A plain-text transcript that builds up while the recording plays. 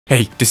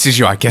Hey, this is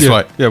UI. Guess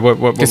what? Yeah,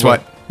 what? Guess what?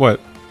 What?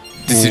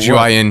 This is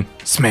UI in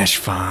Smash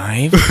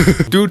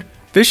 5. Dude,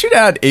 they should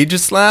add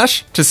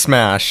Aegislash to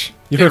Smash.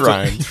 It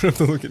rhymes. You don't have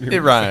to look at me. It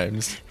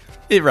rhymes.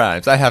 It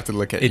rhymes. I have to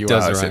look at It you.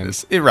 does while I say rhyme.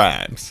 this. It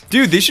rhymes.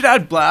 Dude, they should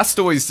add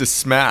Blastoise to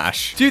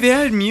Smash. Dude, they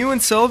added Mew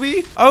and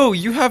Sylvie? Oh,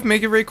 you have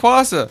Mega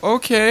Rayquaza.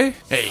 Okay.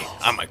 Hey,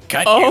 I'ma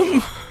cut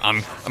you.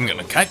 I'm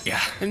gonna cut ya.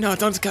 No,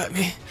 don't cut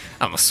me.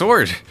 I'm a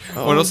sword.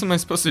 What else am I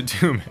supposed to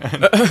do,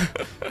 man?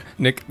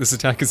 Nick, this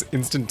attack is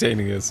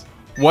instantaneous.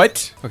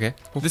 What? Okay.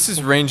 This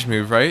is range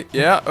move, right?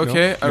 Yeah,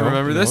 okay. I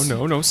remember this.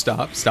 No,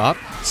 stop.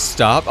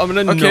 I'm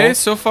gonna Okay,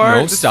 so far,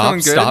 No, this is stop, feeling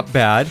good. stop,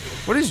 bad.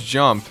 What is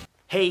jump?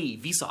 Hey,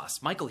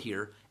 Vsauce, Michael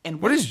here. And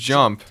What is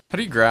jump? How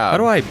do you grab? How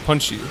do I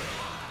punch you?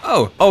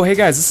 Oh, hey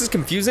guys, this is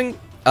confusing.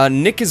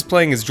 Nick is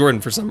playing as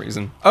Jordan for some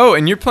reason. Oh,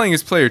 and you're playing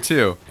as player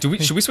too.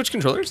 Should we switch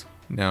controllers?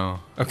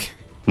 No. Okay.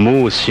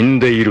 もう死ん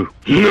でいる。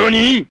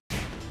何？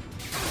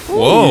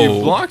 Whoa, you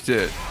blocked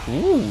it.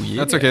 Ooh, yeah.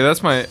 That's okay.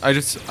 That's my.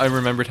 I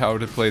remembered how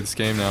to play this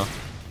game now.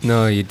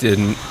 No, you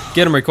didn't.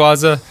 Get him,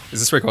 Rayquaza. Is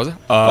this Rayquaza?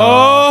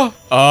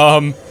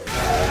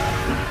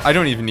 I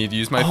don't even need to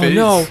use my phase.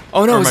 No.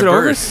 Oh no, or is my it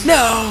burst. over?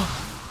 No.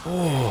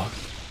 Oh.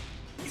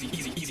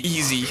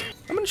 Easy.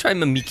 I'm gonna try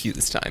Mimikyu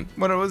this time.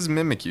 What does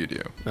Mimikyu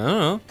do? I don't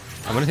know.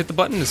 I'm gonna hit the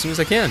button as soon as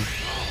I can.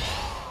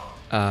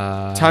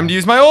 Time to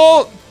use my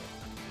ult.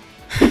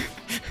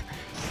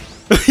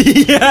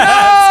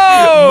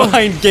 Yeah.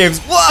 Mind games.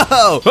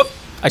 Whoa.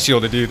 I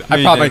shielded, dude. No,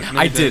 I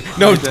you did. didn't.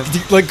 No, No, you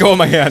didn't. let go of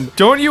my hand.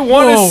 Don't you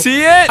want to Whoa.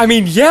 see it? I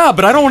mean, yeah,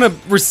 but I don't want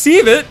to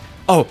receive it.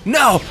 Oh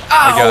no! Oh,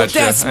 gotcha.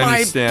 that's I my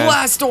understand.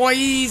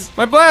 Blastoise.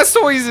 My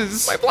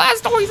Blastoises. My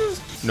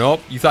Blastoises.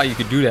 Nope. You thought you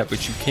could do that,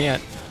 but you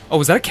can't. Oh,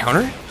 was that a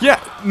counter? Yeah.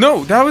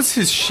 No, that was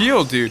his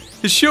shield, dude.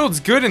 His shield's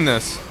good in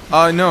this.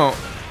 No.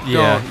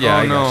 Yeah, Don't. yeah, Oh,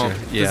 I no. gotcha.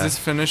 Yeah. Does this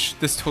finish?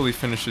 This totally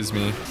finishes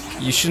me.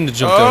 You shouldn't have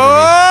jumped over me.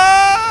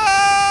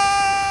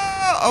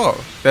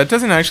 Oh, that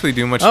doesn't actually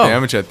do much Oh.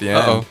 damage at the end.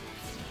 Uh-oh.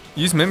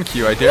 Use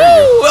Mimikyu, I dare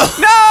you.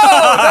 No,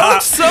 that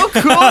looks so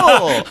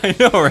cool. I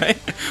know, right?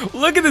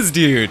 Look at this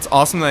dude. It's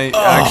awesome that he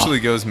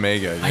actually goes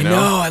Mega, you I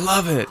know, I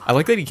love it. I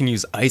like that he can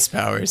use ice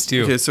powers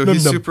too. Okay, so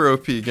he's super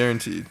OP,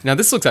 guaranteed. Now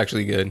this looks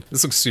actually good.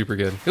 This looks super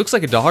good. He looks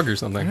like a dog or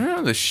something. I don't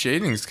know, the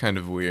shading's kind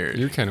of weird.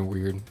 You're kind of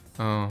weird.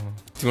 Oh. Do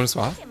you want to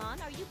swap?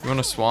 You want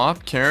to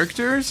swap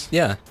characters?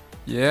 Yeah.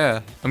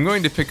 Yeah. I'm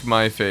going to pick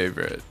my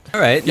favorite. All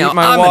right. Eat Now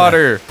my I'm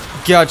water.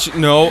 Gotcha.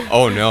 No.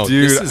 Oh no.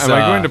 Dude, this is, am I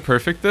going to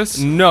perfect this?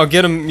 No,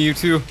 get him,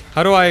 Mewtwo.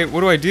 What do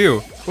I do?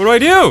 What do I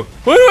do?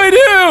 What do I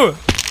do?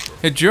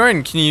 Hey,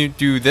 Jordan, can you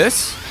do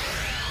this?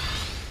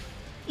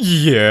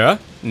 Yeah.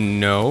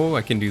 No,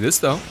 I can do this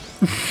though.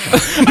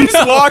 I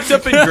just walked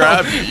up and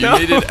grabbed you. You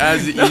made it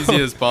as easy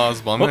as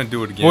possible. I'm going to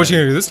do it again. What's you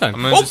gonna do this time?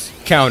 I'm gonna just...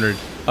 Countered.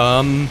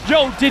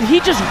 Yo, did he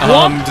just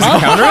walk Does it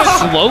counter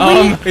it?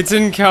 slowly? It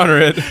didn't counter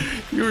it.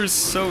 You were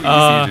so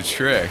easy to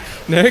trick.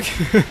 Nick?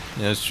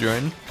 Yes,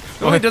 Jordan.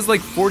 It only does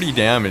like 40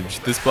 damage.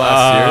 This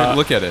blast here,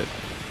 look at it.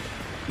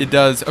 It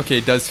does, okay,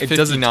 it does 59. It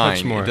does a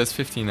touch more. It does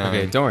 59.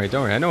 Okay, don't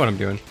worry. I know what I'm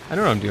doing.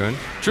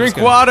 Drink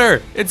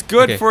water. It's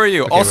good Okay, for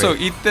you. okay, Also,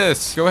 wait. eat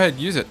this. Go ahead,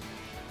 use it.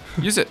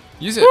 Use it.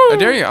 I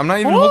dare you. I'm not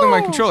even holding my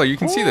controller. You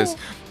can see this.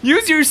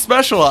 Use your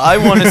special. I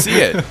want to see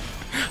it.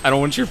 I don't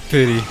want your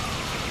pity.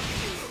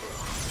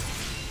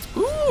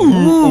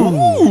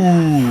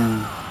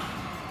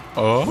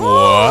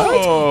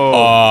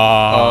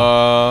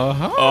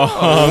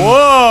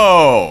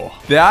 Whoa.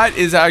 That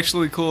is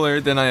actually cooler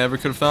than I ever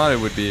could have thought it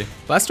would be.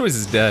 Blastoise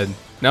is dead.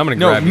 Now I'm gonna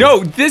No, grab you. no,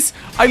 this,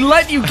 I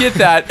let you get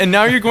that, and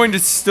now you're going to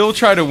still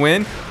try to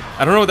win?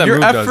 I don't know what that Your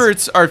move does.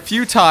 efforts are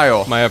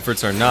futile. My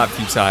efforts are not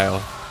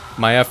futile.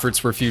 My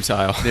efforts were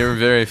futile. They were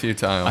very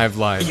futile. I've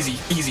lied. Easy.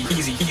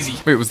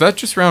 Wait, was that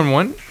just round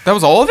one? That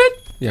was all of it?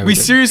 Yeah, We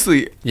did.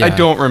 seriously, Yeah. I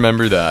don't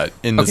remember that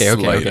in the Okay.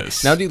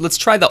 slightest. Now, dude, let's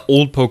try the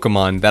old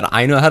Pokemon that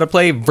I know how to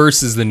play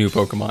versus the new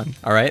Pokemon.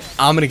 All right?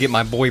 I'm gonna get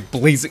my boy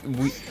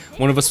Blazing.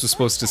 One of us was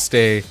supposed to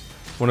stay.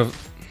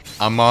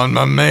 I'm on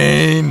my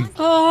main.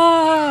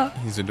 Ah,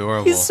 He's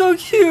adorable. he's so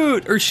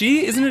cute. Or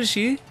she? Isn't it a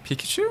she?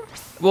 Pikachu?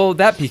 Well,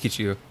 that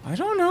Pikachu. I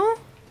don't know.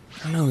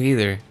 I don't know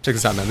either. Check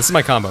this out, man. This is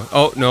my combo.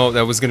 Oh no,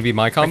 that was gonna be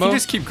my I combo. can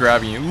just keep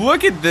grabbing you.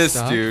 Look at this,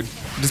 Stop. dude.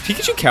 Does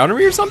Pikachu counter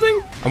me or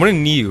something? I want to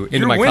knee you into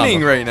You're my winning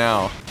combo. right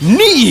now.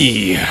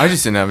 Knee. I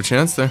just didn't have a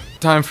chance there.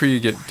 Time for you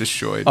to get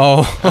destroyed.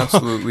 Oh.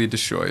 Absolutely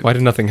destroyed. Why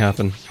did nothing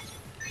happen?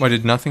 Why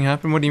did nothing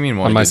happen? What do you mean,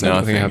 why On my did side,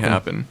 nothing nothing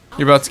happen?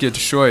 You're about to get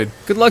destroyed.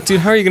 Good luck, dude.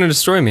 How are you gonna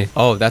destroy me?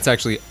 Oh, that's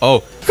actually.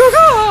 Oh.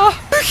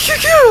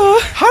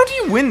 How do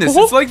you win this?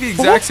 It's like the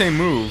exact same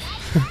move.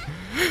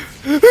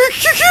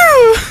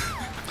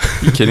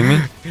 You kidding me?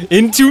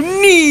 Into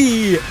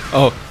knee.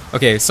 Oh,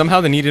 okay.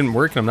 Somehow the knee didn't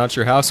work, and I'm not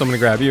sure how. So I'm gonna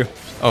grab you.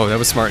 Oh, that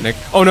was smart, Nick.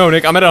 Oh no,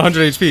 Nick. I'm at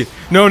 100 HP.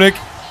 No, Nick.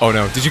 Oh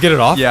no. Did you get it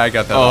off? Yeah, I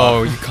got that.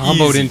 Oh, off. you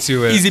comboed Easy.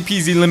 into it. Easy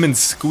peasy lemon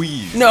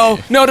squeeze. No,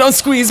 no, don't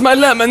squeeze my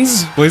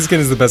lemons. Blaziken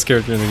is the best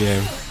character in the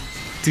game.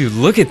 Dude,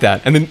 look at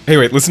that. And then, hey,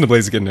 wait, listen to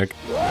Blaziken, Nick.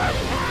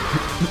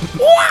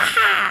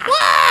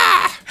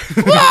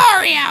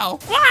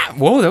 Wario!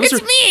 Whoa, that was.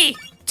 It's me,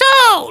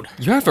 Toad!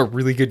 You have a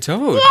really good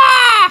Toad.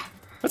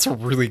 That's a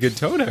really good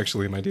tone,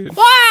 actually, my dude.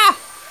 Ah!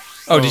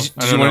 Oh, did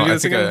you want to do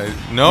this again?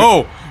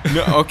 No.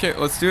 Okay,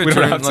 let's do it, We don't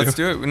Jordan. have to. Let's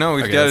do it. No,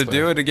 we've Okay, got to let's play.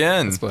 do it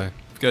again. Let's play.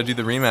 We've got to do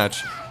the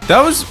rematch.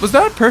 Was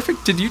that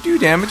perfect? Did you do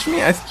damage to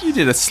me? I think you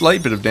did a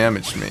slight bit of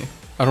damage to me.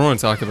 I don't want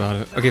to talk about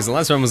it. Okay, so the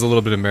last round was a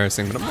little bit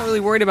embarrassing, but I'm not really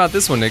worried about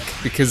this one, Nick,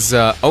 because,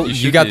 oh, you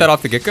should got be. that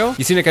off the get-go?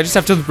 You see, Nick, I just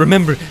have to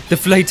remember the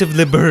flight of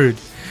the bird.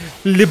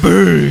 The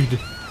bird.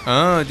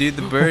 Oh, dude,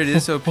 the bird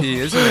is OP,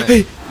 isn't it?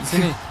 Hey.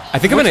 Isn't he? I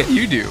think What I'm gonna... did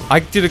you do?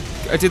 I did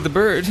the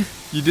bird.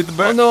 You did the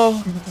bird?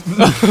 Oh,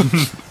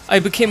 no. I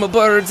became a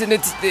bird, and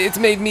it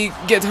made me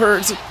get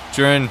hurt.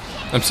 Jordan,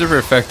 I'm super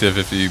effective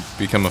if you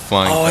become a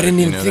flying Oh, I bird, didn't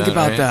you even know think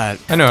about right? that.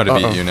 I know how to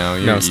Uh-oh. beat you now.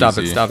 You're No, stop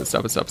easy. it.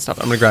 I'm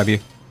gonna grab you.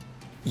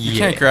 You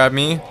can't grab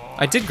me.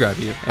 I did grab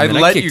you. I and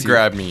then let kicked you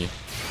grab me.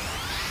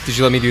 Did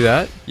you let me do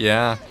that?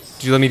 Yeah.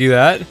 Did you let me do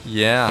that?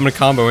 Yeah. I'm gonna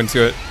combo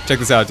into it. Check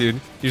this out, dude.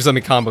 You just let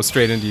me combo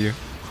straight into you.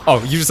 Oh,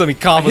 you just let me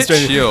combo hit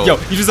straight into you. shield. Yo,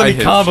 you just let I me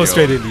hit combo shield.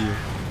 straight into you.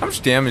 How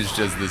much damage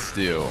does this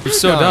do? You're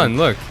so done.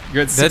 Look,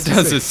 you're at That 66.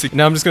 does a six-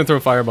 Now I'm just gonna throw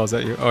fireballs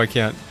at you. Oh, I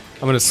can't.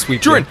 I'm gonna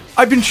sweep Jordan, you.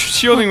 I've been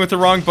shielding with the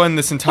wrong button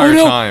this entire Oh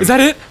no! time. Is that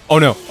it? Oh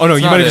no! Oh no!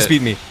 You not might have just it.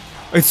 beat me.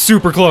 It's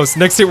super close.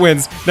 Next hit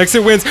wins. Next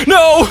hit wins.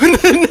 No!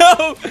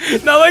 No!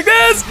 Not like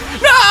this!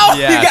 No!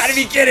 Yes. You gotta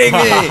be kidding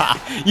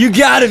me! You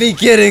gotta be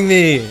kidding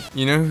me!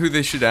 You know who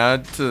they should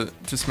add to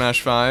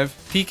Smash 5?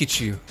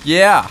 Pikachu.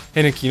 Yeah.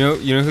 Hey Nick, you know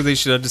who they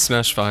should add to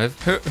Smash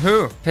 5?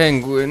 Who?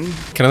 Penguin.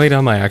 Can I lay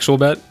down my actual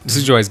bet?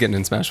 Decidueye's getting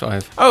in Smash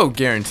 5. Oh,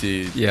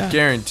 guaranteed. Yeah.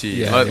 Guaranteed.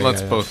 Yeah,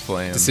 Let's yeah. both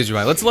play him.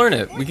 Decidueye. Let's learn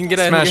it. We can get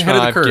ahead, Smash ahead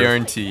of the 5 curve.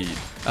 guaranteed.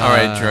 All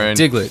right, Jordan.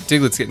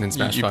 Diglett's getting in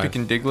Smash You 5.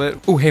 picking Diglett?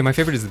 Oh, hey, my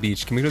favorite is the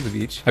beach. Can we go to the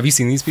beach? Have you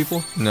seen these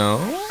people? No.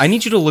 I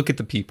need you to look at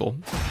the people.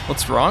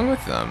 What's wrong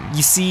with them?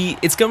 You see,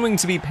 it's going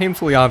to be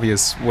painfully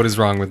obvious what is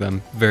wrong with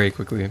them very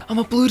quickly. I'm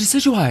a blue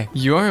Decidueye.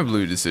 You are a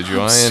blue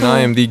Decidueye, and so- I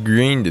am the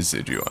green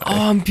Decidueye.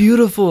 Oh, I'm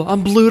beautiful.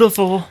 I'm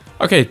beautiful.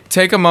 Okay,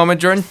 take a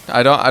moment, Jordan.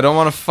 I don't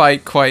want to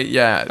fight quite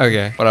yet.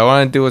 Okay. What I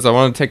want to do is I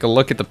want to take a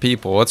look at the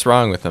people. What's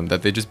wrong with them?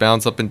 That they just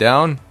bounce up and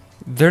down?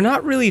 They're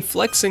not really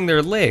flexing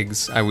their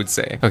legs, I would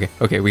say.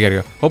 Okay, we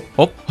gotta go. Hop,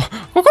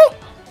 hop. Go, go.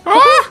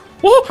 Ah!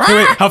 Whoa. Hey,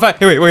 wait, how fast?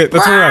 Hey, wait,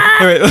 let's turn around.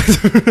 Hey,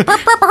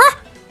 wait.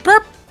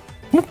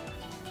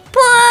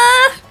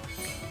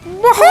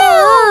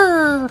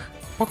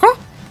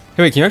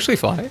 Hey, wait, can you actually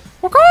fly?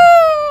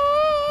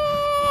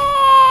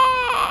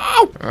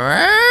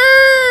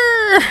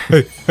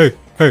 Hey.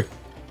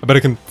 I bet I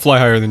can fly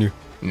higher than you.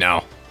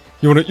 No.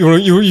 You wanna go? You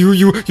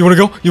wanna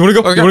go? You wanna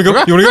go?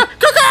 You wanna go?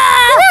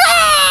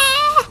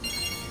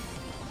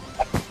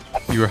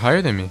 You were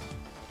higher than me.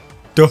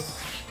 Duh.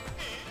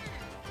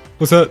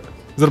 What's that?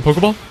 Is that a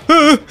Pokeball?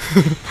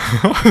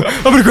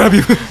 I'm gonna grab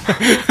you.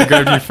 I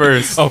grabbed you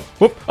first. Oh,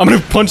 whoop. I'm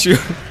gonna punch you.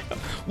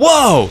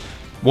 Whoa!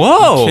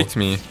 Whoa! Kicked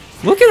me.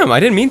 Look at him. I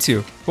didn't mean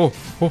to. Whoa.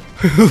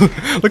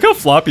 Look how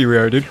floppy we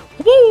are, dude.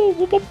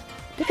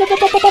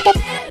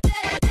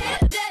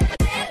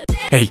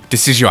 Hey,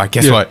 Decidueye,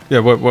 guess what? Yeah,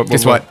 what?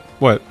 Guess what?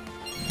 What?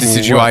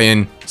 Decidueye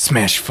in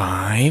Smash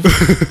 5?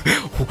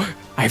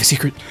 I have a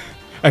secret.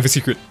 I have a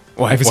secret.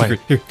 What? I have a What? secret.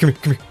 Here,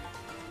 come here.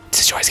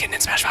 Decidueye's getting in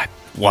Smash 5.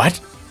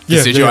 What? Yeah,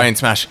 Decidueye yeah. in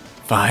Smash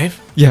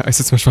 5? Yeah, I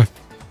said Smash 5.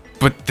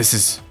 But this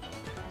is...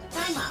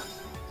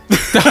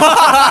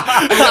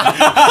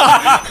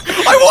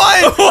 I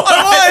won!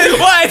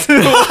 What?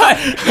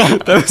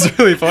 That was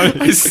really funny.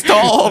 I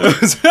stalled.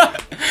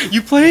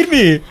 You played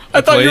me.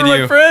 I thought you were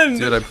my friend.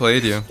 Dude, I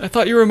played you. I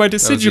thought you were my That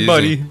was Decidueye easy.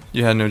 buddy.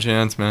 You had no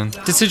chance, man.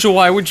 Decidueye,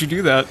 why would you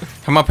do that?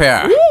 Come up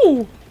here.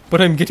 Ooh.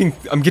 But I'm getting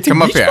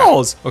Come up beach here.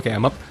 balls. Okay,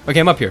 I'm up. Okay,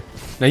 I'm up here.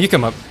 Now you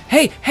come up.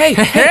 Hey!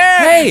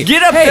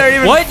 Get up there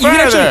even What?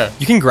 further.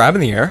 You can grab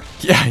in the air.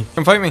 Yeah,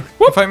 come fight me.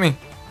 Come fight me.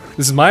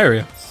 This is my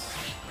area.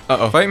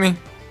 Uh-oh. Fight me.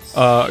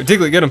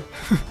 Diglett, get him.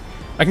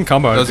 I can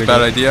combo out That was a Diglett.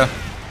 bad idea.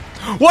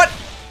 What?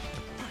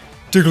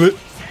 Diglett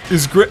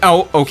is great.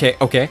 Oh, okay.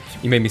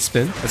 You made me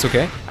spin. That's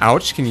okay.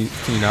 Ouch. Can you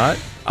not?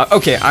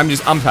 Okay, I'm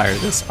tired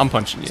of this. I'm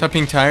punching you. Stop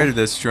being tired of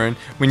this, Jordan,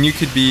 when you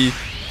could be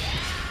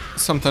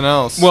something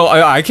else. Well,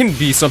 I can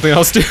be something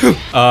else too. You're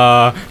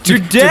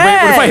dead. Dude,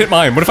 wait, what if I hit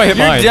mine? What if I hit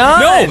mine?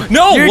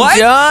 No, You're what?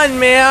 done,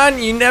 man.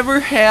 You never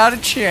had a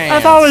chance.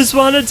 I've always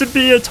wanted to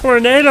be a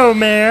tornado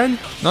man.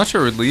 Nacho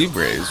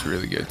Libre is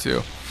really good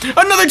too.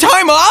 Another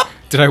time up?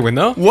 Did I win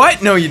though?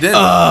 What? No, you didn't.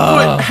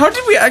 What? How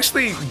did we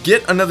actually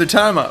get another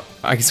time up?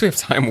 I guess we have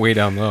time way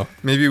down low.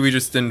 Maybe we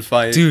just didn't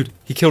fight. Dude,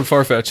 he killed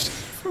Farfetch'd.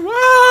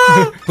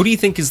 Ah! Who do you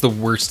think is the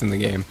worst in the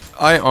game?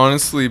 I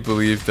honestly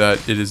believe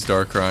that it is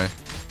Darkrai.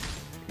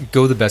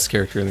 Go the best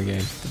character in the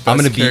game. I'm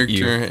gonna Best beat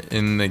you. character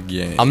in the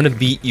game. I'm gonna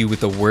beat you with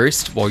the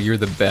worst while you're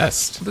the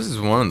best. This is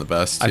one of the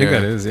best. I think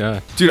here. that is, yeah.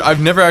 Dude, I've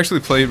never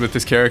actually played with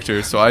this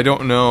character, so I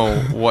don't know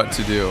what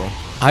to do.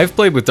 I've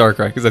played with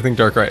Darkrai because I think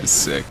Darkrai is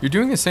sick. You're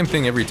doing the same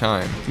thing every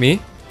time.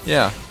 Me?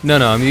 Yeah. No,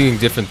 I'm doing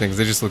different things.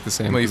 They just look the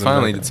same. Well, you 'cause I'm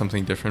finally Darkrai. did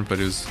something different, but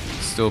it was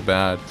still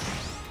bad.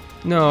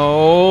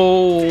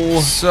 No.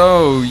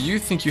 So, you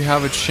think you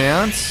have a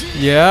chance?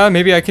 Yeah,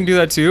 maybe I can do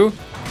that too.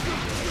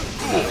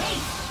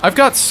 I've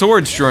got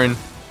swords, Jordan.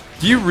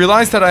 Do you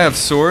realize that I have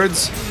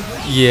swords?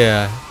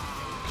 Yeah.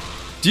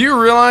 Do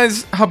you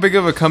realize how big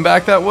of a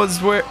comeback that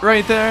was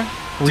right there?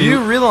 Do you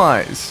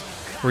realize?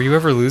 Were you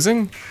ever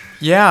losing?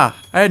 Yeah,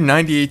 I had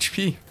 90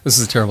 HP. This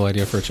is a terrible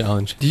idea for a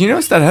challenge. Do you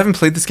notice that I haven't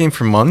played this game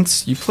for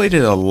months? You played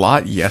it a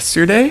lot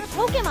yesterday.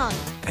 Pokémon.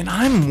 And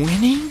I'm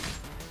winning?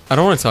 I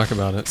don't want to talk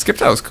about it. Skip,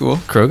 that was cool.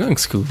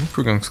 Krogunk's cool.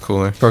 Krogunk's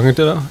cooler. Krogunk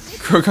Ditto.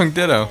 Krogunk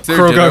Ditto. Is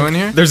there a Ditto in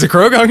here? There's a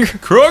Krogunk.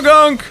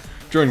 Krogunk!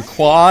 Join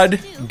Quad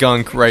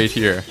Gunk right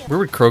here. Where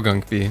would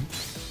Krogunk be?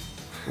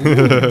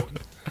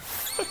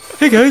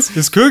 Hey guys,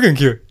 it's Krogunk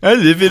here. I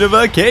live in a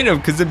volcano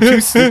because I'm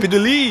too stupid to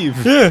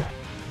leave. Yeah.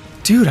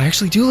 Dude, I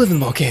actually do live in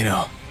the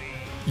volcano.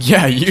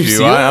 Yeah, you do. see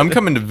that? I'm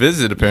coming to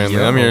visit, apparently.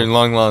 Yo. I'm your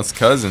long-lost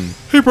cousin.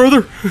 Hey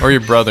brother. Or your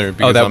brother,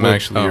 because that I'm would-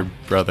 actually your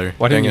brother.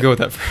 Why didn't Dang you it. go with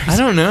that first? I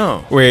don't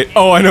know. Wait,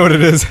 oh, I know what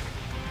it is.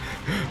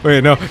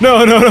 Wait, no.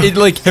 It,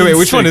 like, Hey, wait,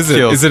 which one is it?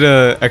 kills. Is it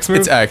a X move?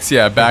 It's X,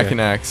 yeah, back Okay.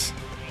 and X.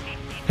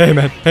 Hey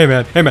man.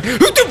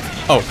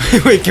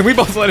 Oh, wait, can we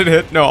both let it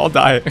hit? No, I'll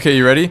die. Okay,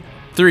 you ready?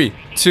 3,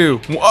 2,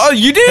 1. Oh,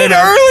 you did it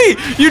early!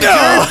 You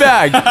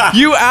dirtbag!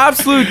 You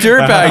absolute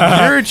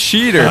dirtbag! You're a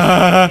cheater.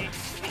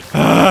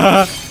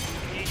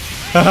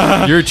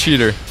 You're a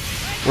cheater.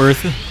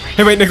 Worth it.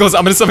 Hey, wait, Nicholas,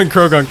 I'm gonna summon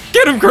Krogunk.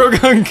 Get him,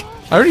 Krogunk!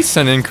 I already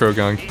sent in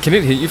Krogunk. Can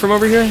it hit you from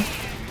over here?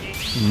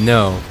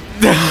 No.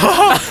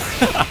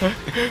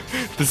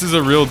 This is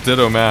a real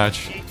Ditto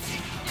match.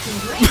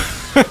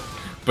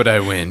 But I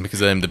win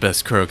because I am the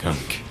best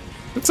Krogunk.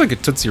 Looks like a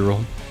Tootsie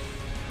Roll.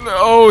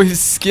 No,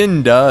 his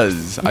skin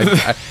does.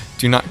 I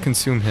do not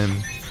consume him.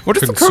 What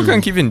does the Consume.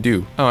 Krogunk even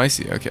do? Oh, I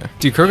see. Okay.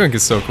 Dude, Krogunk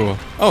is so cool.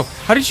 Oh,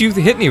 how did you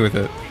hit me with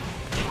it?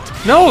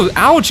 No,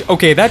 ouch!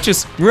 Okay, that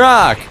just...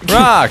 Rock!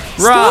 Stop!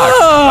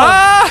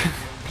 Ah!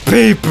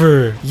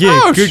 Paper!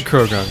 Yeah, Ouch! good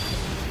Krogunk.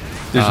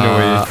 There's no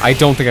way. I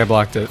don't think I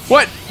blocked it.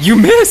 What? You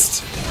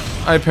missed!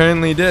 I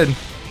apparently did.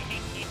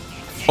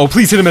 Oh,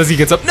 please hit him as he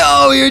gets up.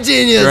 No, you're a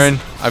genius! Aaron,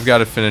 I've got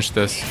to finish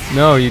this.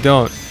 No, you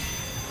don't.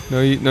 No,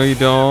 you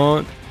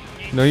don't.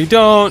 No, you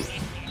don't.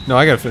 No,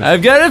 I gotta finish.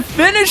 I've got to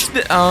finish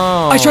the.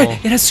 Oh. I tried.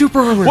 It has super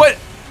armor. What?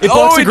 It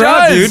blocks a it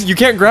grab, does. dude. You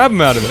can't grab him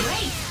out of it.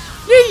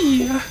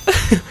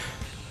 Yay!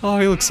 Oh,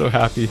 he looks so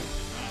happy.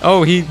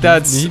 Oh,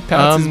 that's... He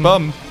pats his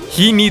bum.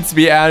 He needs to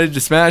be added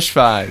to Smash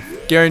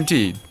 5.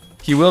 Guaranteed.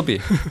 He will be.